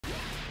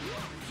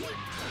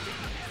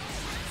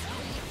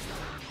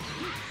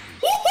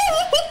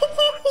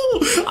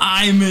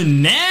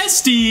I'm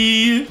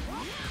nasty.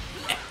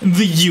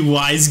 The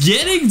UI's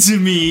getting to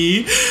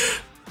me.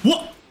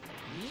 What?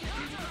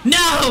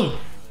 No.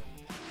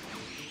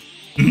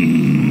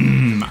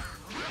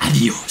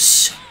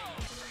 Adios.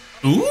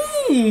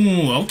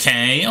 Ooh,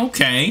 okay,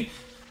 okay.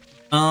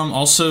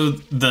 Also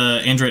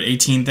the Android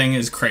 18 thing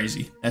is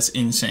crazy. That's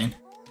insane.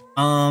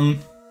 Yeah,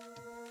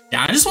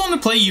 I just want to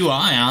play UI,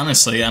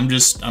 honestly. I'm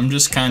just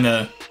kind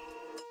of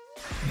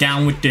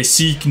down with the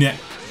Seeknet.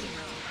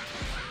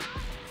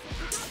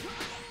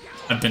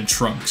 I've been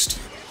trunksed.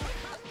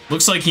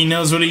 Looks like he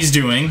knows what he's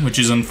doing, which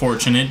is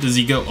unfortunate. Does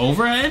he go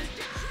overhead?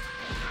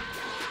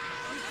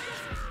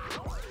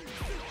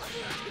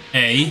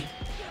 Hey.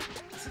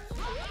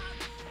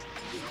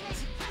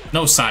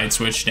 No side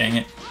switch, dang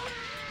it.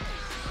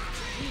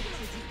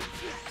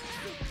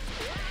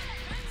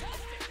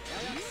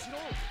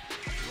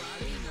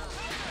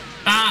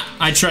 Ah,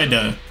 I tried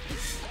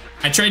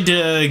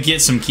to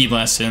get some key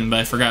blasts in, but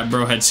I forgot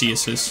bro had C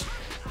assist.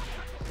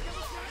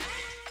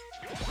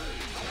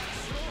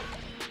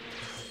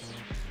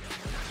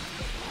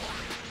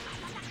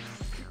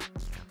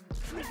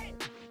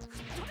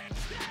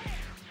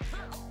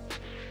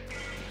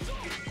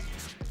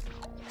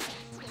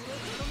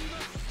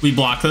 We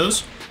block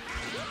those.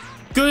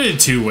 Good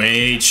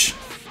 2H.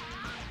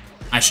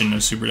 I should know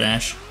Super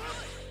Dash.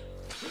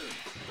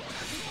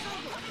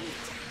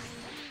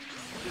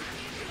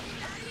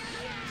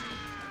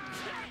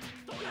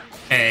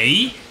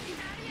 Hey.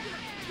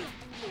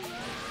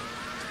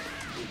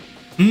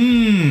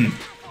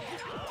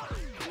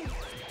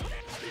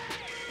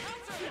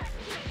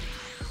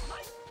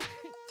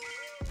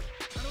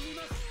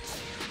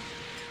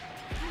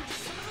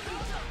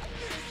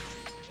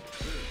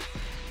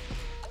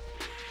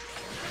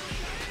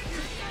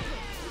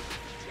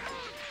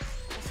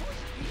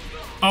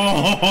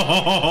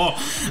 Oh,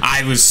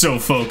 I was so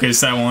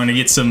focused. I wanted to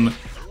get some.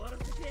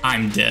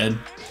 I'm dead.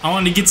 I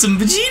wanted to get some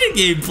Vegeta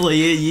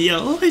gameplay,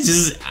 yo.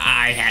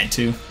 I had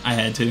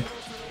to.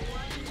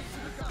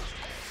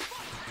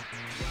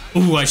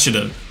 Ooh, I should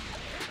have.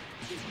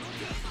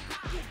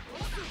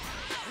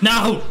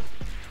 No!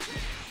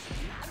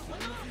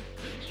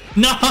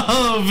 No,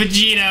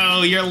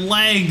 Vegito, your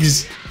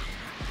legs.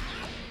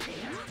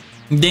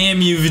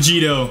 Damn you,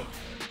 Vegito.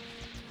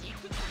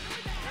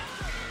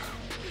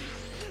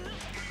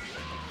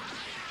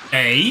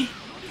 Hey.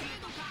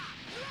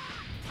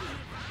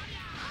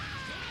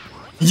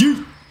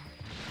 You.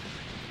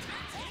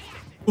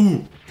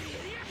 Ooh.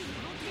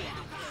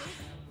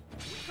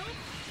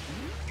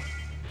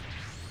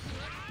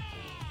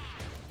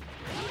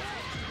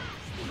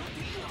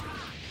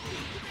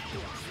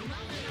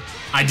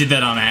 I did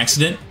that on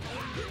accident.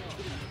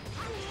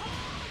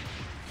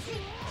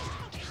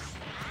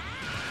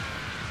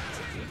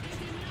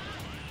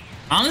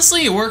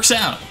 Honestly, it works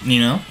out,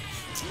 you know?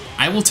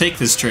 I will take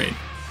this trade.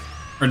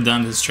 Or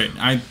done this trade.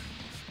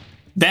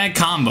 Bad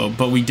combo,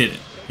 but we did it.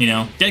 You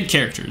know? Dead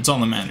character. It's all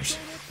that matters.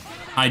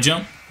 High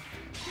jump.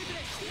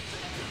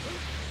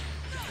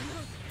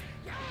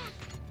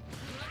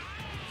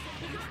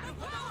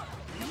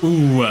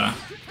 Ooh,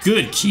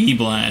 good key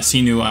blast.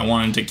 He knew I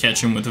wanted to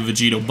catch him with a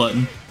Vegito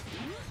button.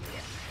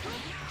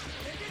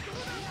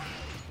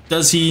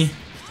 Does he?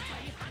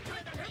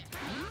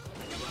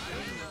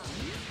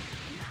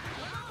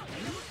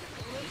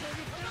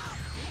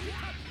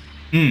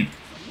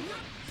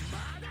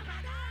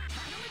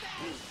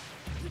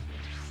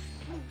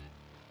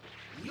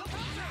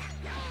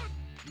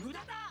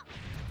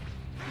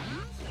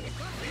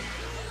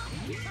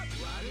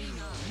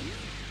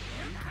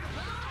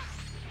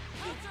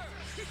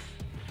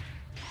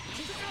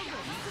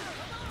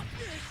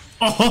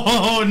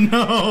 Oh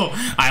no!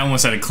 I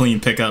almost had a clean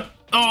pickup.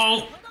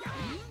 Oh!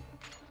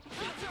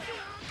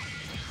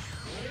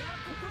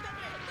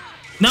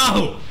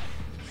 No!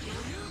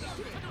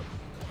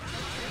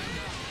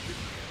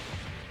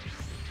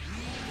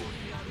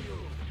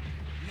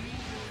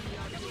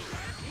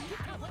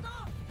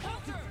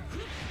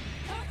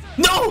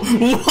 No!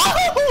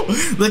 Whoa!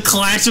 The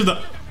clash of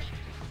the...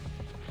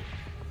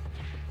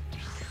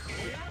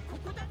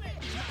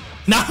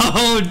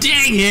 No!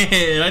 Dang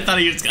it! I thought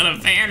he was gonna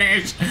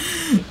vanish.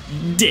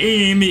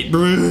 Damn it,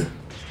 bruh.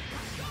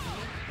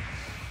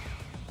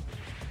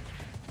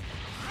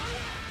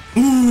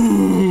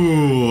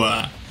 Ooh!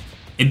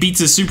 It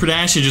beats a Super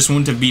Dash, it just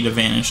wouldn't have beat a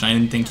Vanish. I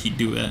didn't think he'd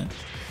do that.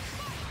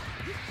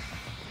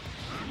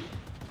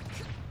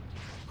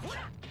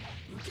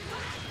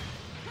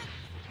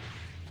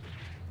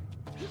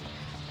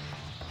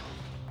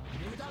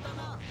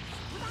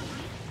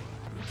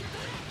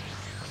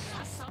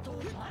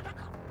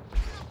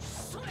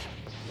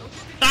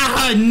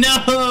 Ah,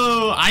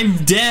 no! I'm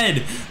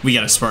dead! We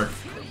got a spark.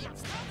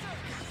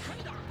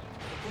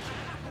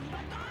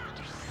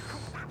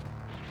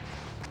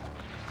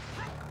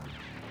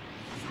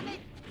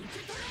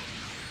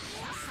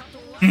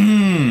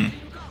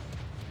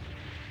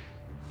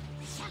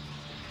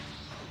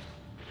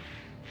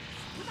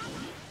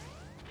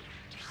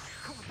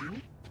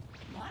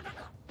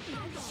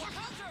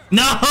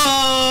 No!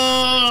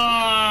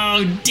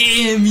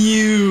 Damn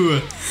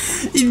you!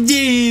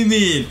 Damn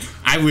it!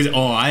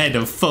 I had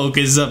to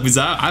focus up because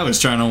I was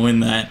trying to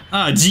win that.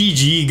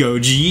 GG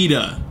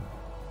Gogeta.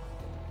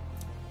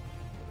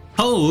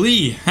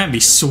 Holy, I'd be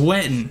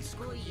sweating.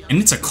 And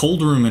it's a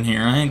cold room in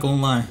here, I ain't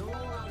gonna lie.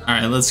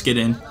 Alright, let's get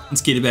in.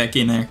 Let's get it back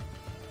in there.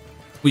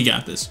 We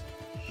got this.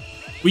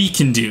 We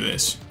can do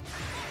this.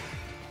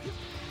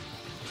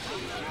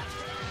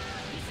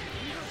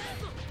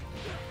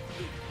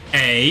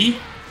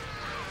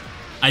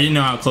 I didn't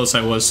know how close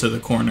I was to the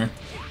corner.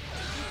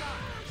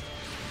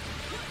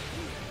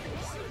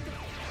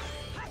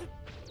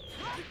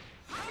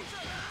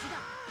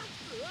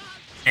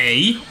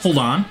 Hold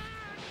on.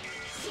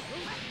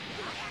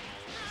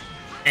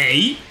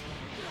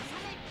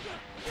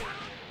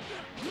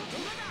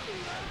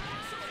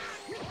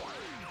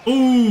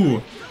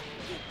 Ooh.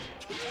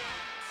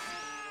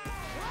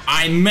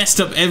 I messed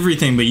up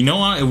everything, but you know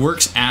what? It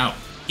works out.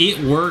 It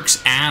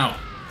works out.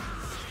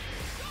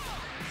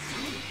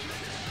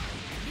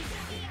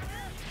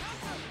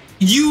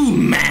 You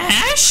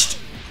mashed?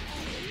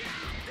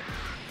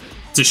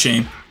 It's a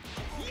shame.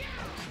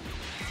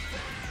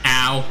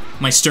 Ow,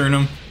 my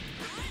sternum.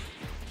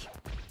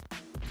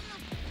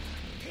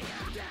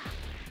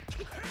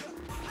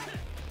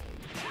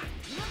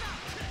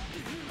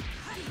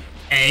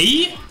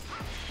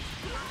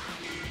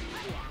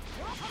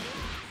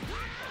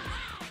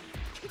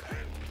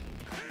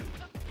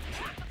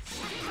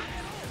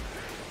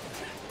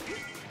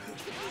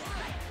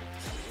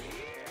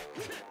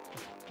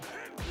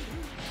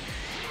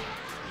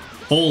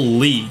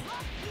 Holy.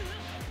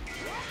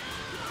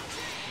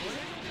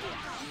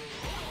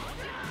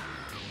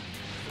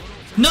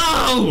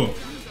 No!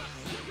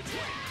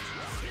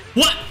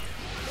 What?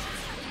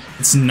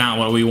 It's not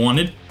what we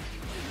wanted.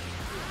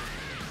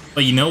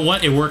 But you know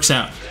what? It works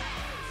out.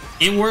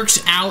 It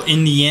works out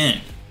in the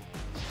end.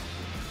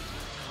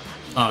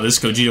 Oh, this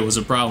Gogeta was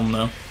a problem,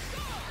 though.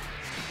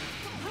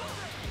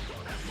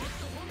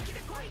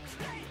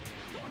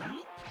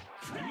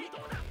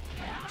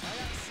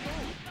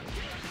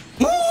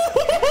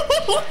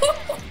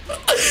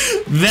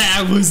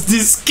 That was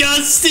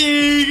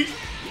disgusting!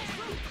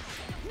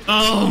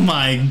 Oh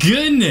my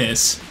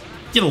goodness!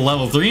 Get a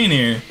level 3 in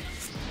here.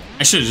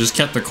 I should have just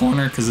kept the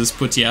corner because this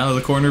puts you out of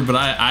the corner, but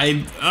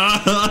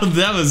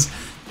that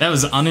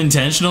was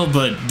unintentional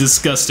but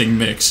disgusting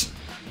mix.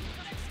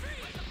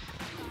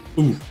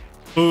 Ooh.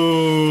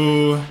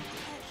 Ooh.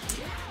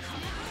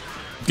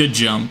 Good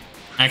jump.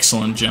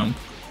 Excellent jump.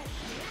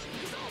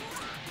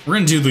 We're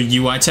gonna do the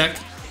UI tech.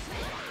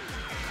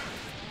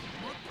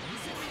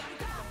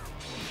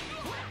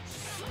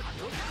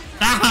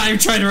 Ah, I'm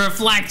trying to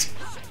reflect.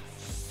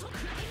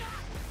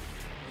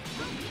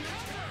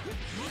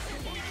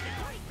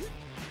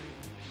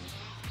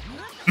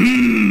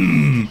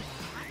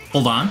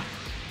 Hold on.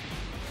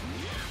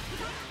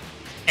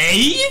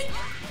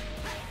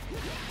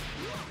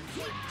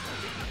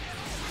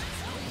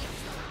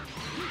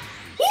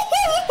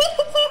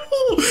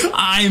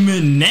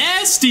 I'm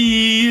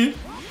nasty.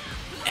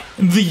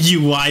 The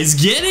UI's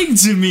getting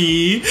to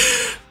me.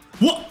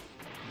 What?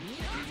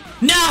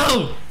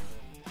 No.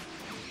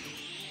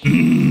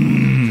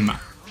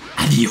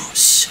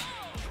 Adios.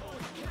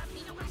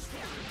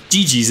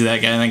 GG's to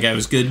that guy. That guy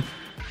was good.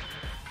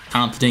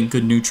 Competent,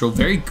 good neutral,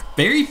 very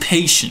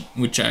patient,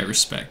 which I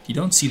respect. You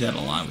don't see that a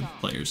lot with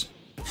players.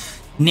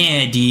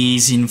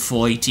 Nowadays in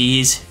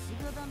fighties.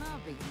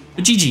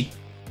 But GG.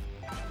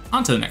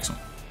 On to the next one.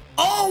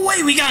 Oh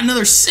wait, we got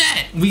another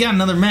set. We got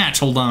another match.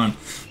 Hold on.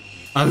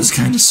 I was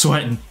kind of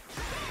sweating.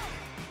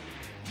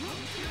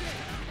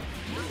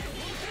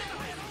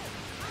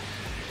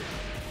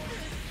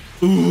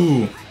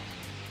 Ooh.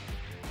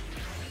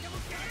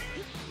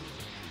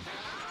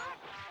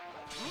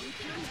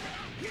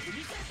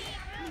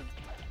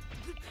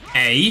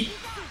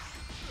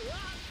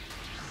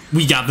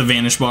 We got the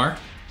vanish bar.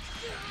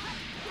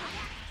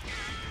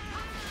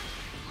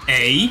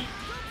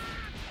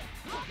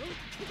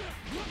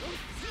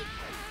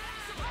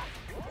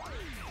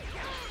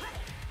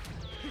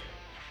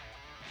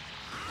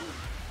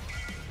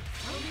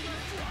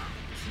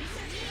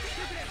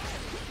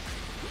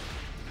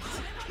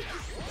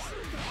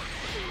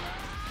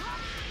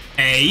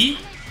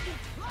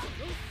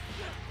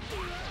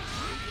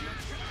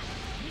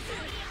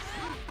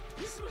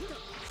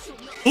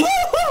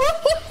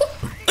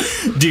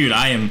 Dude,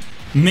 I am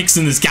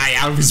mixing this guy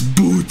out of his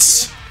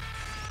boots.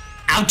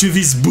 Out of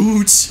his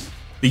boots.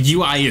 The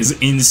UI is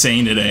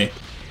insane today.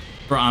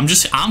 Bro, I'm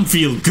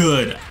feel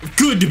good.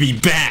 Good to be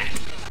back.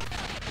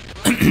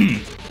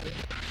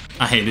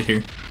 I hate it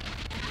here.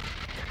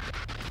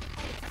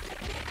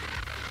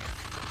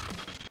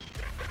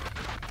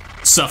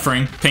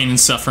 Suffering, pain and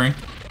suffering.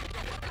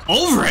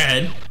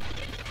 Overhead?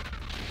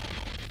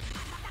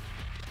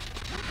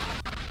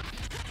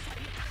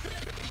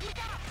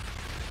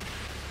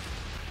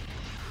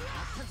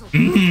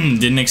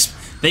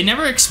 They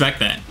never expect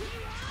that.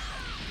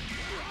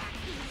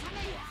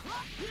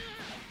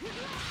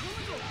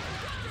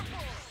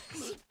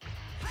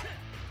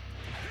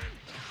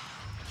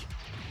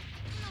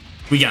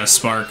 We got a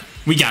spark.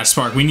 We got a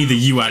spark. We need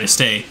the UI to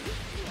stay.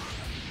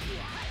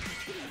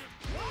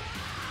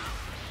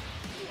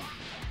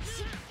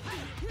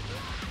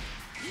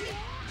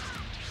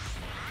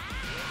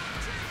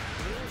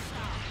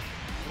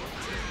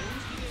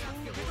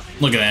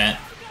 Look at that.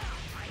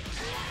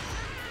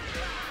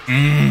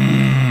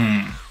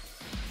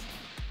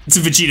 It's a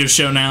Vegeta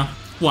show now.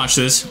 Watch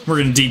this.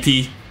 We're gonna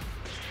DP.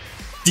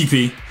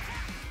 DP.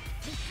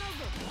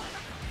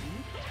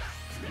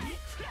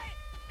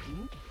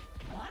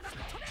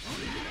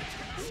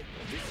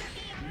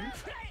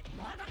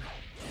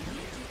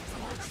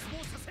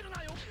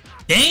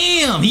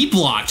 Damn, he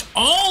blocked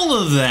all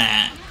of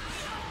that.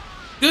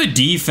 Good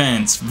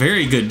defense.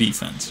 Very good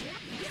defense.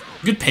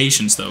 Good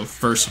patience though,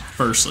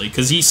 firstly,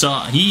 because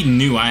he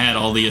knew I had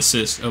all the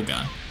assists. Oh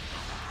god.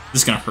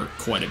 This is gonna hurt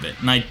quite a bit,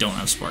 and I don't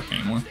have Spark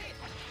anymore.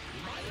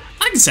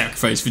 I can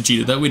sacrifice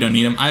Vegeta though, we don't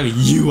need him. I have a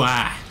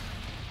UI.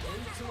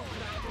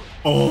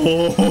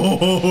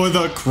 Oh,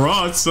 the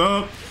cross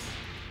up.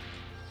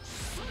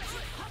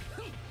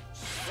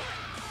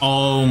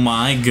 Oh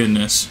my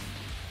goodness.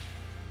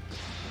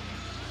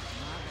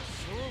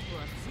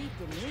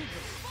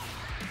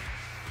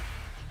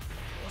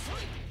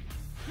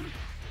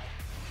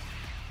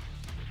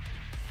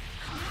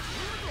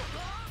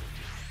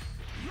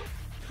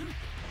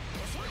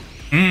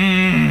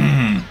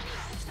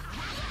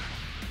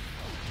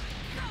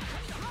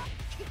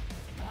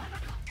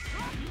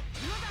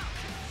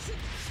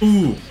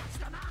 Ooh.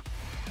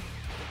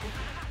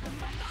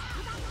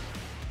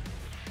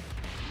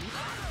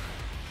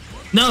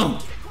 No.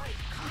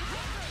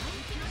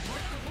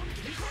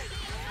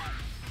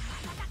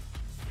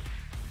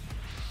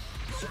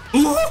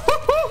 Ooh.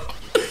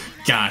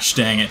 Gosh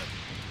dang it.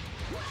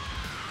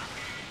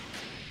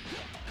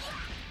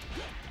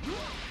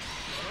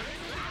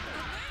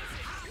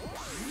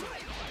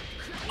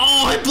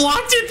 Oh, I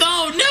blocked it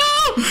though.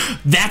 No.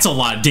 That's a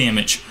lot of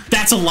damage.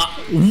 That's a lot.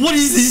 What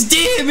is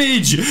this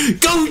damage?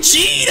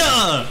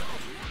 Gogeta!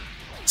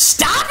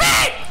 Stop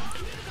it!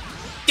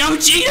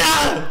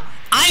 Gogeta!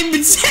 I'm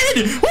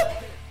dead!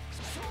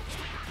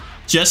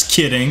 Just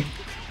kidding.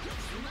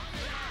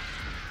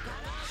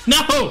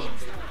 No!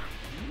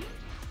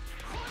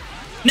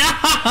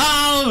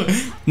 No!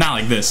 Not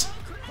like this.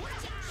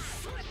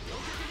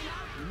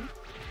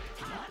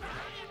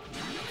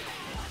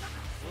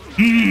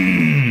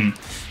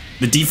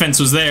 The defense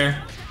was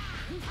there.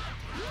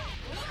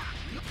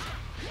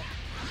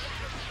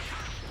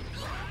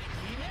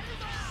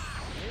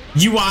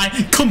 UI,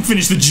 come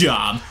finish the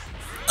job.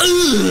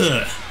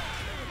 Ugh.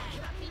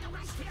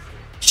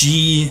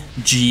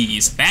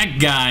 GG's. That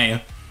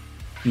guy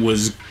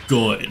was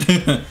good.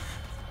 At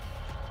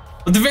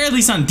the very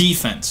least on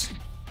defense.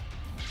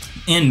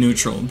 And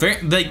neutral.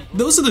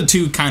 Those are the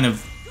two kind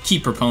of key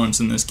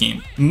proponents in this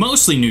game.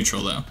 Mostly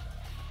neutral though.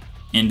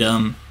 And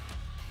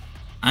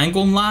I ain't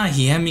gonna lie,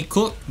 he had me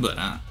cooked, but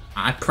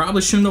I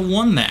probably shouldn't have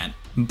won that.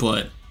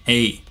 But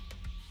hey,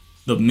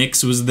 the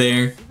mix was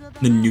there,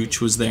 the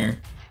nooch was there.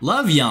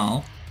 Love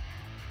y'all.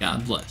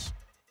 God bless.